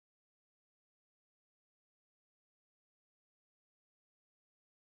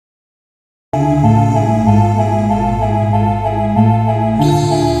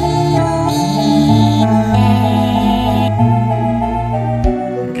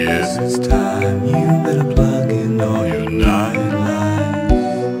Guess it's time you better plug in all your nightlights.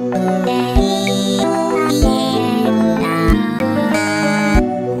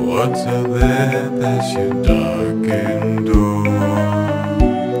 What's out there past your darkened door?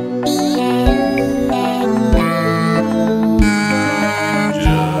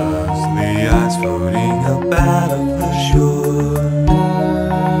 Just the ice floating up out of the shore.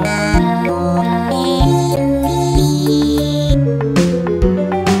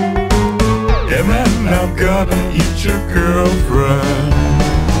 Yeah man, I'm gonna eat your girlfriend.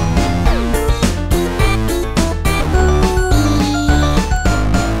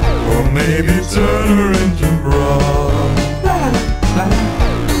 Maybe turn her into broad.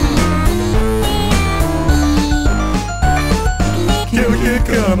 Kill a kid,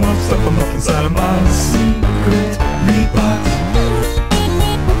 cut him up, stuff him up inside of my secret meat box.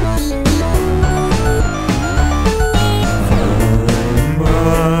 My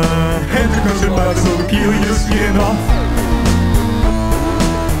hands are gonna box, so to peel your skin off.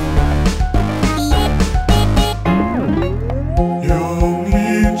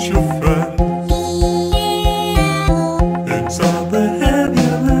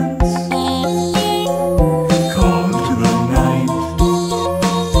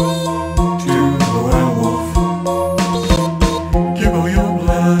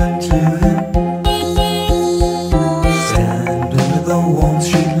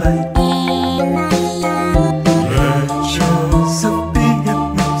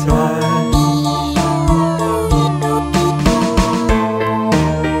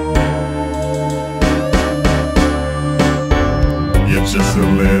 Just a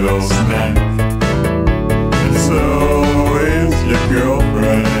little snack, and so is your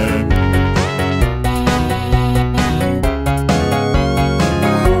girlfriend.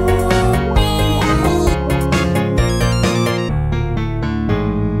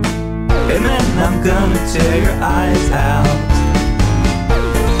 And then I'm gonna tear your eyes out.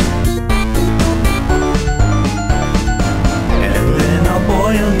 And then I'll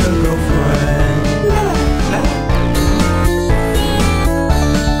boil your girlfriend.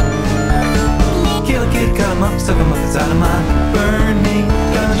 Cut him up, suck him up inside of my burning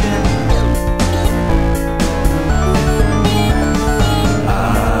dungeon. I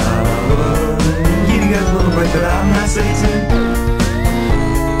would give you guys a little break, but I'm not Satan.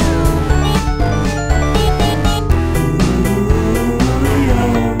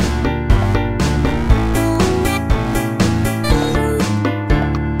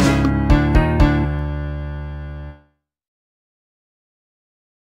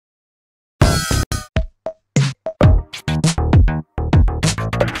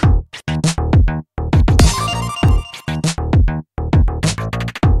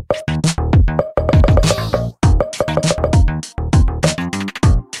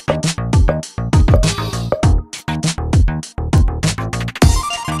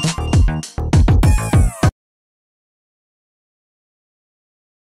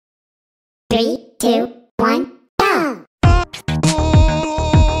 Three, two, one, go!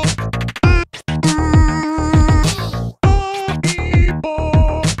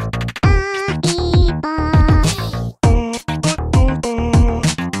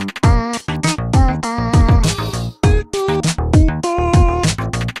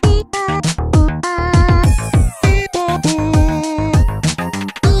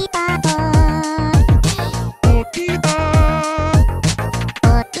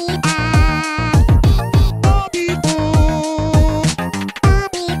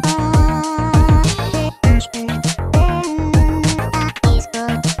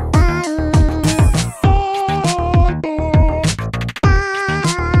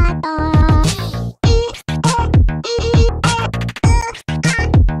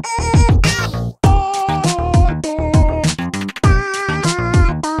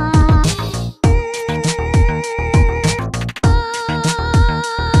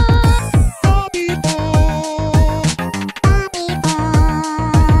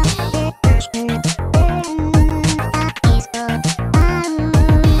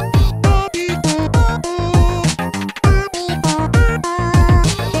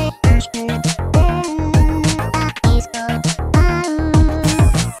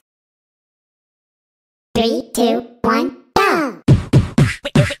 Three, two, one, go!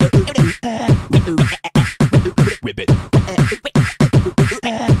 Whip it.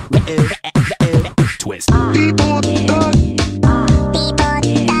 Twist. Come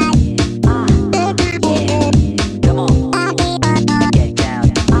on. Get down.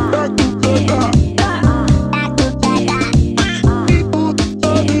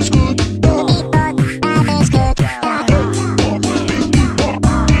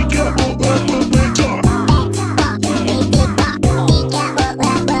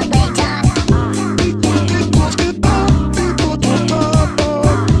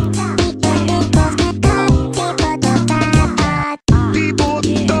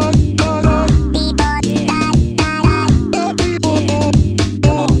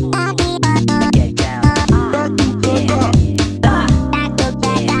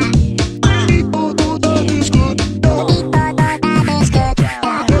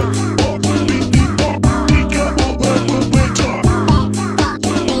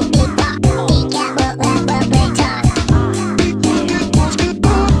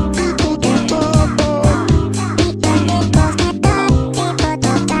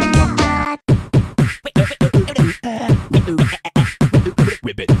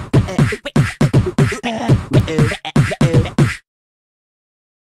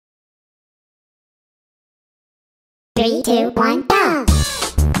 3, 2, 1, go!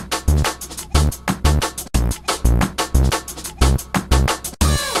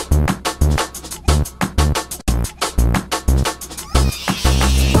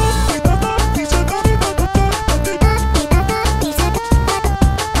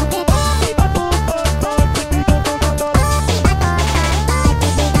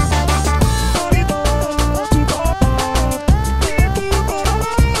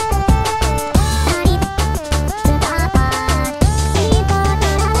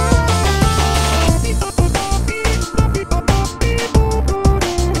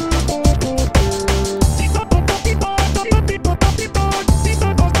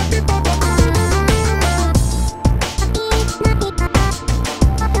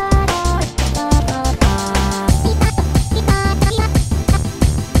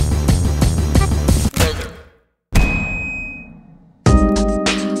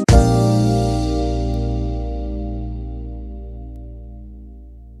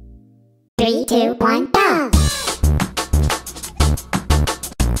 Three, two, one, go!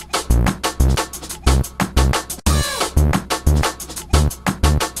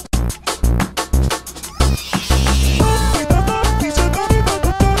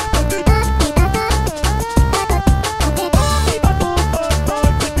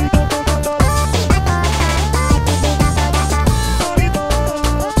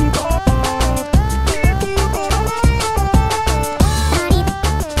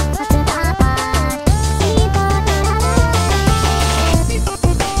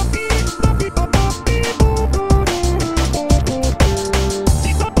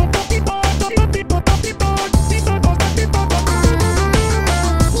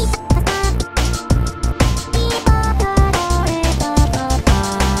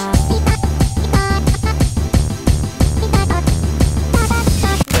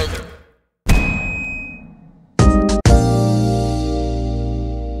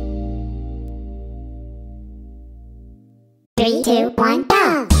 Three, two, one,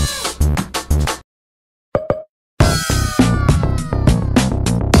 go!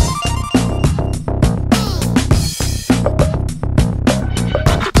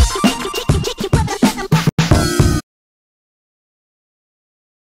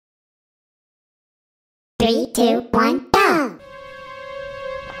 Three, two, one, go!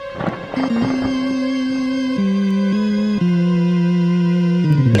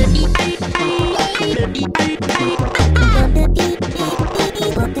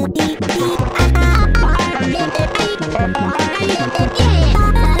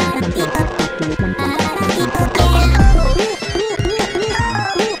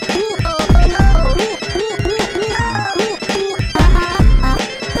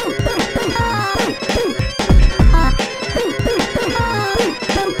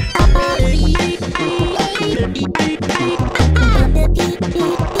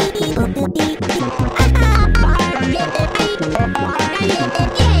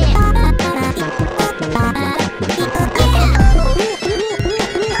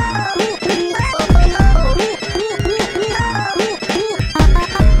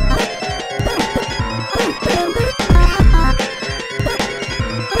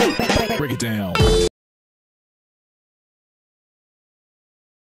 Break it down.